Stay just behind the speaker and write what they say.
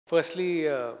Firstly,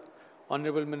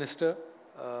 Honorable Minister,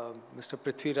 Mr.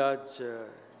 Prithviraj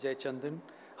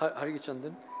Hari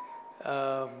Chandan,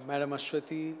 Madam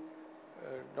Ashwati,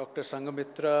 Dr.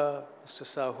 Sangamitra, Mr.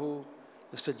 Sahu,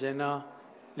 Mr. Jaina,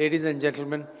 ladies and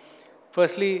gentlemen.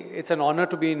 Firstly, it's an honor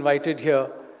to be invited here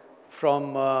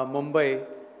from Mumbai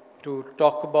to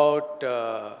talk about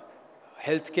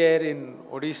healthcare in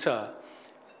Odisha.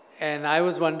 And I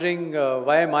was wondering,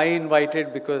 why am I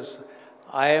invited? Because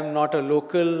I am not a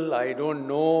local, I don't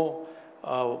know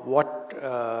what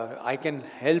I can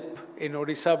help in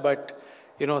Odisha, but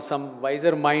some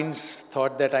wiser minds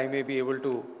thought that I may be able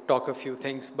to talk a few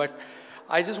things. But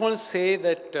I just want to say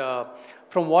that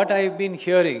from what I've been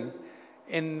hearing,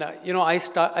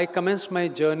 I commenced my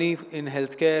journey in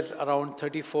healthcare around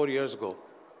 34 years ago.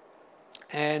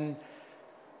 And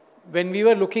when we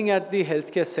were looking at the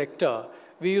healthcare sector,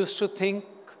 we used to think,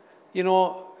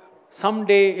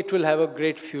 someday it will have a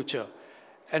great future.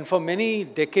 And for many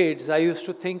decades, I used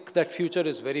to think that future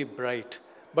is very bright.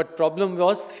 But problem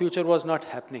was, the future was not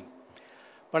happening.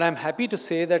 But I'm happy to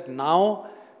say that now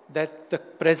that the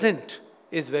present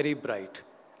is very bright.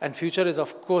 And future is,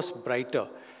 of course, brighter.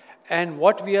 And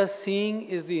what we are seeing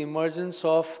is the emergence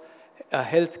of a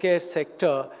healthcare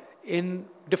sector in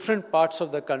different parts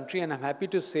of the country. And I'm happy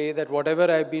to say that whatever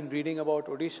I've been reading about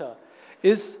Odisha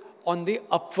is on the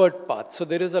upward path. So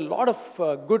there is a lot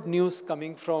of good news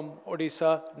coming from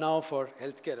Odisha now for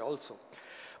healthcare also.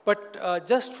 But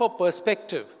just for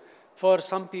perspective, for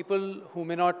some people who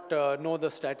may not know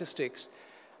the statistics,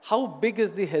 how big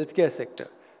is the healthcare sector?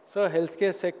 So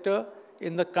healthcare sector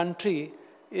in the country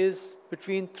is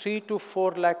between 3 to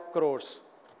 4 lakh crores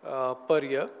per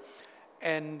year,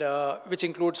 and which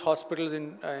includes hospitals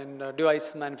and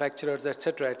device manufacturers,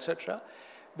 etc.,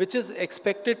 which is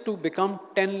expected to become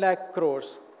 10 lakh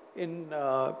crores in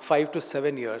 5 to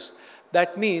 7 years.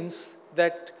 That means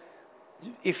that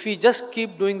if we just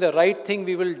keep doing the right thing,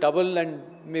 we will double and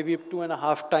maybe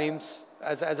 2.5 times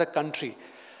as a country.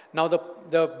 Now,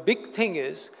 the big thing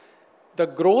is the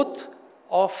growth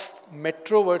of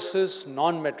metro versus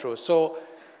non-metro. So,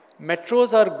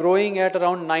 metros are growing at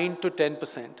around 9 to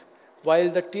 10%, while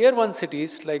the tier 1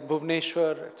 cities like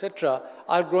Bhubaneswar, etc.,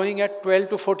 are growing at 12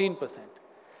 to 14%.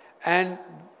 And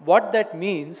what that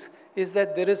means is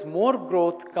that there is more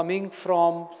growth coming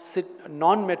from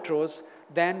non-metros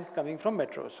than coming from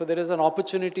metros. So there is an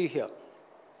opportunity here.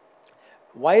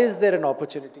 Why is there an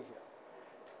opportunity here?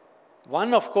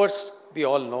 One, of course, we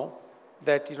all know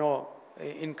that,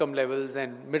 income levels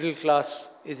and middle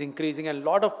class is increasing, and a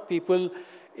lot of people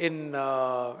in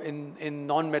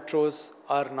non-metros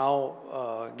are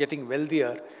now getting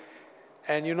wealthier.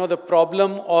 And the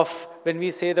problem of, when we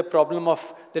say the problem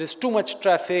of there is too much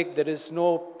traffic, there is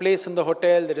no place in the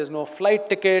hotel, there is no flight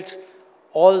tickets,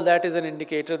 all that is an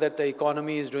indicator that the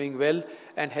economy is doing well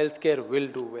and healthcare will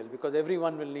do well, because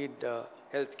everyone will need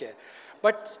healthcare.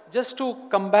 But just to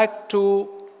come back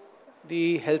to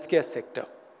the healthcare sector,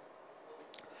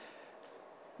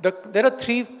 there are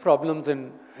 3 problems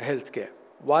in healthcare.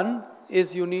 One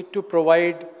is you need to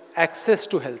provide access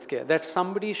to healthcare, that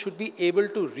somebody should be able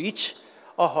to reach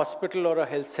a hospital or a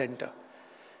health center.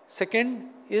 Second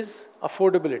is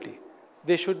affordability.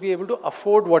 They should be able to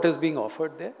afford what is being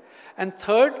offered there. And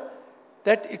third,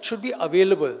 that it should be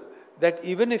available, that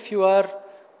even if you are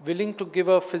willing to give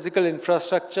a physical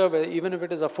infrastructure, even if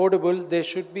it is affordable, there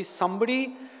should be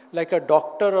somebody like a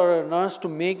doctor or a nurse to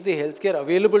make the healthcare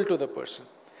available to the person.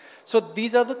 So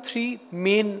these are the 3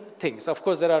 main things. Of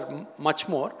course, there are much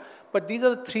more, but these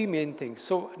are the 3 main things.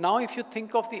 So now if you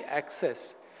think of the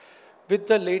access, with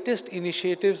the latest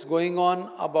initiatives going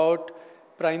on about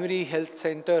primary health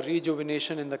center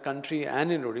rejuvenation in the country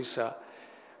and in Odisha,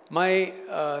 my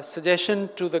suggestion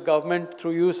to the government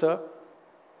through you, sir,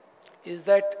 is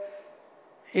that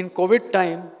in COVID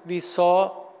time, we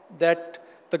saw that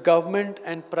the government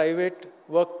and private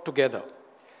worked together.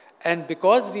 And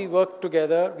because we worked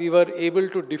together, we were able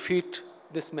to defeat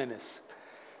this menace.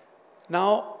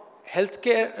 Now,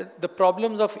 healthcare, the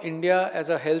problems of India as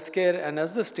a healthcare and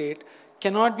as the state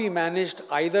cannot be managed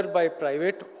either by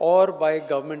private or by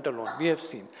government alone, we have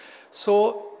seen.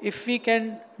 So if we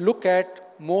can look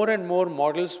at more and more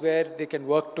models where they can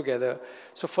work together.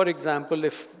 So for example,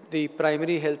 if the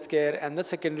primary healthcare and the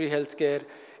secondary healthcare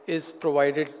is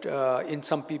provided in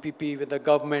some PPP with the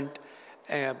government,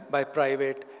 by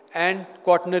private, and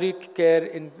quaternary care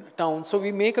in town. So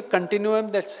we make a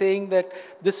continuum that's saying that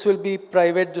this will be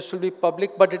private, this will be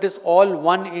public, but it is all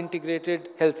one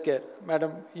integrated healthcare.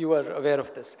 Madam, you are aware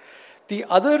of this. The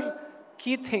other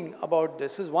key thing about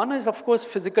this is, one is, of course,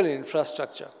 physical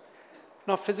infrastructure.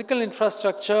 Now, physical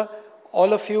infrastructure,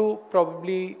 all of you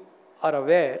probably are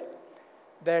aware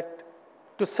that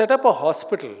to set up a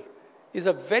hospital is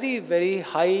a very, very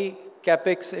high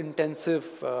capex intensive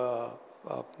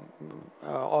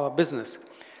business.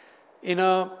 In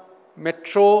a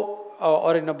metro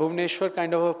or in a Bhubaneswar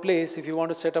kind of a place, if you want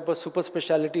to set up a super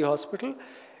specialty hospital,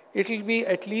 it will be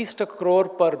at least 1 crore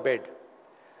per bed,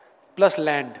 plus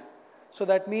land. So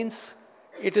that means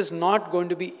it is not going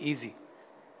to be easy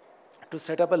to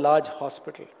set up a large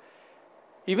hospital.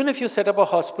 Even if you set up a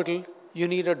hospital, you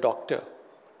need a doctor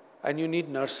and you need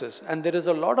nurses. And there is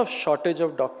a lot of shortage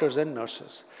of doctors and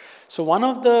nurses. So one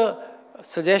of the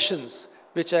suggestions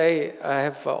which I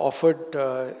have offered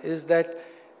is that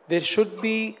there should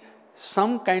be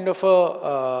some kind of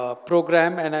a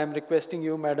program, and I am requesting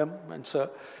you, madam and sir,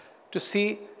 to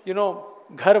see,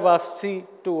 ghar wapsi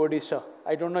to Odisha.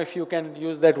 I don't know if you can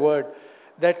use that word,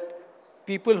 that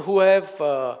people who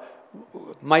have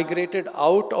migrated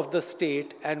out of the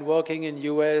state and working in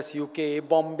US, UK,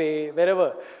 Bombay,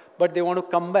 wherever, but they want to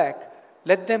come back,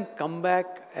 let them come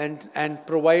back and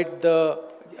provide the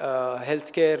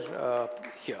healthcare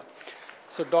here.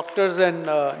 So doctors and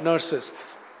nurses.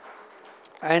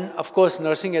 And of course,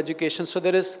 nursing education. So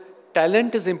there is,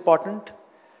 talent is important,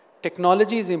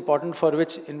 technology is important, for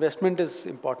which investment is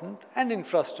important, and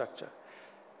infrastructure.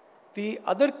 The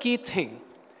other key thing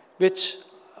which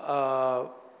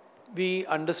we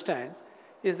understand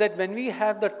is that when we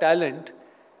have the talent,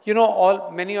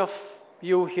 many of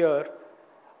you here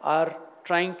are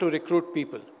trying to recruit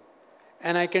people.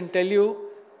 And I can tell you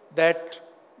that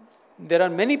there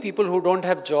are many people who don't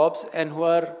have jobs and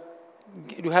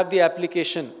who have the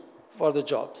application for the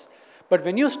jobs. But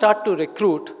when you start to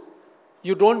recruit,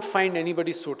 you don't find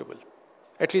anybody suitable.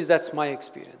 At least that's my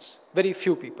experience. Very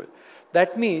few people.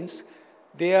 That means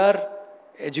they are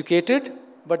educated,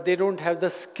 but they don't have the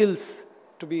skills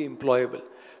to be employable.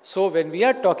 So when we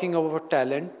are talking about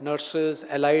talent, nurses,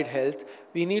 allied health,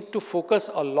 we need to focus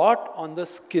a lot on the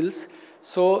skills.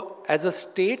 So as a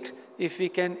state, if we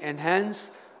can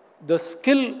enhance the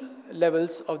skill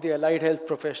levels of the allied health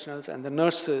professionals and the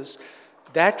nurses,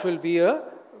 that will be a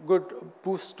good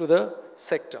boost to the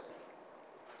sector.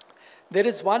 There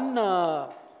is one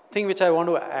thing which I want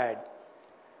to add.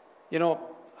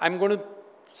 I'm going to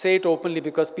say it openly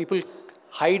because people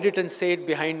hide it and say it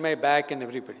behind my back and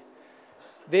everybody.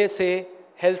 They say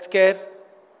healthcare,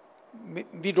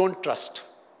 we don't trust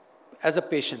as a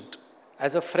patient.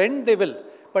 As a friend, they will,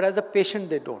 but as a patient,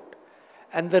 they don't.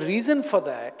 And the reason for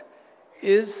that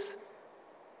is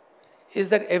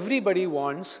that everybody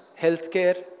wants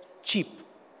healthcare cheap.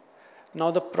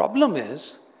 Now, the problem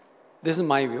is, this is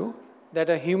my view, that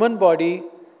a human body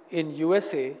in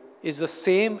USA is the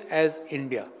same as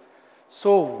India.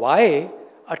 So why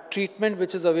a treatment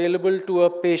which is available to a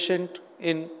patient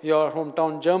in your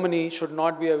hometown Germany should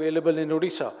not be available in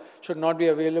Odisha, should not be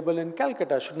available in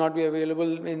Calcutta, should not be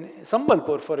available in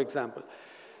Sambalpur, for example.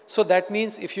 So that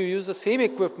means if you use the same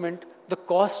equipment, the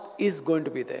cost is going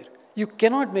to be there. You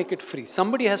cannot make it free.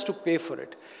 Somebody has to pay for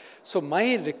it. So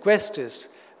my request is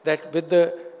that with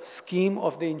the scheme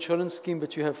of the insurance scheme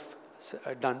which you have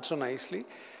done so nicely,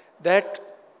 that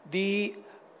the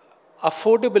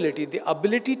affordability, the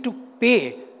ability to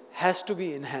pay has to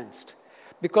be enhanced.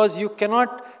 Because you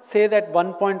cannot say that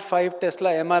 1.5 Tesla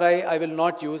MRI I will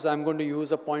not use, I'm going to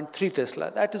use a 0.3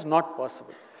 Tesla. That is not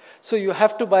possible. So you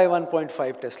have to buy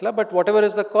 1.5 Tesla, but whatever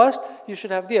is the cost, you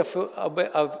should have the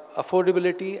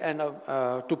affordability and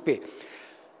to pay.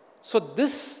 So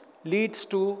this leads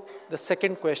to the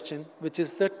second question, which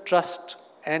is the trust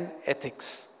and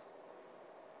ethics.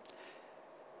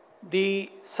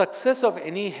 The success of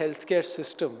any healthcare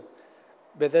system,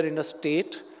 whether in a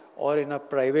state or in a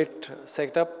private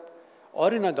setup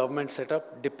or in a government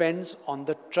setup, depends on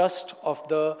the trust of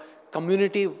the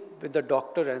community with the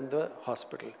doctor and the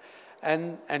hospital.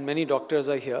 And many doctors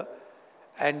are here,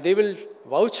 and they will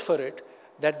vouch for it,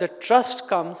 that the trust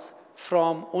comes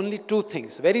from only two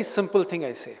things. Very simple thing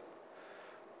I say.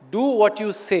 Do what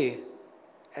you say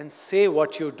and say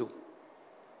what you do.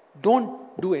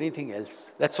 Don't do anything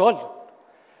else. That's all.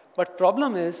 But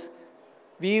problem is,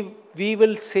 we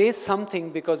will say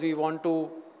something because we want to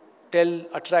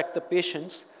attract the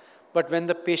patients, but when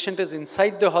the patient is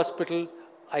inside the hospital,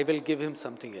 I will give him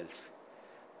something else.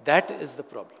 That is the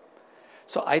problem.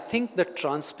 So I think the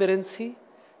transparency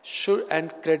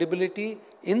and credibility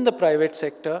in the private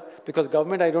sector, because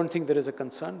government I don't think there is a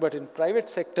concern, but in private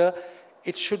sector,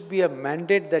 it should be a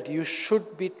mandate that you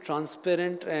should be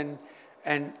transparent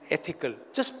and ethical.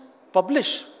 Just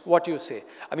publish what you say.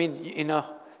 I mean, in a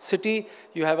city,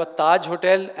 you have a Taj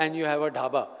hotel and you have a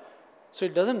dhaba. So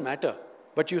it doesn't matter,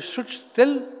 but you should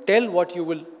still tell what you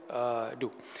will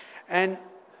do. And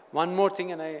One more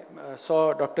thing, and I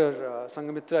saw Dr.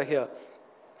 Sangamitra here.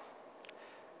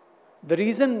 The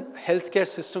reason healthcare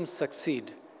systems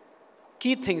succeed,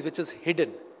 key things which is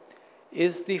hidden,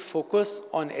 is the focus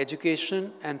on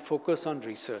education and focus on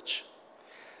research.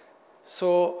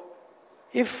 So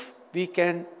if we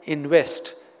can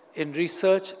invest in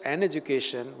research and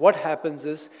education, what happens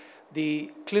is the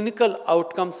clinical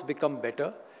outcomes become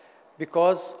better.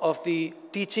 Because of the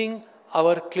teaching,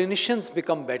 our clinicians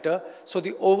become better. So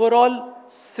the overall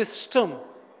system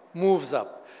moves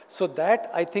up. So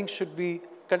that, I think, should be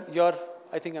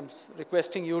I think I'm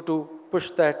requesting you to push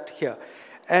that here.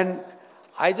 And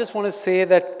I just want to say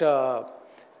that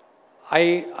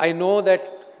I know that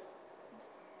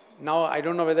now I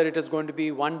don't know whether it is going to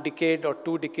be 1 decade or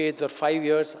 2 decades or 5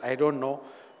 years, I don't know,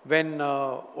 when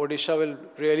Odisha will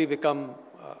really become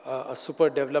a super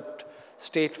developed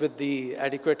state with the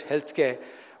adequate healthcare.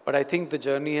 But I think the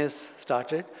journey has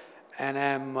started, and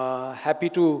I'm happy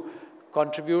to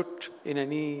contribute in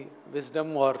any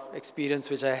wisdom or experience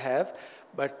which I have.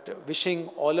 But wishing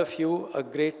all of you a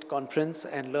great conference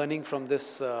and learning from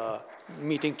this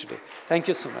meeting today. Thank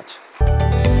you so much.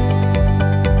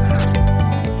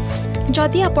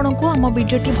 जदि आपंक आम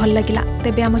भिडी भल लगा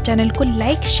तेब आम channel को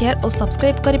like share और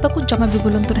subscribe करने को जमा भी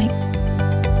भूलु नहीं।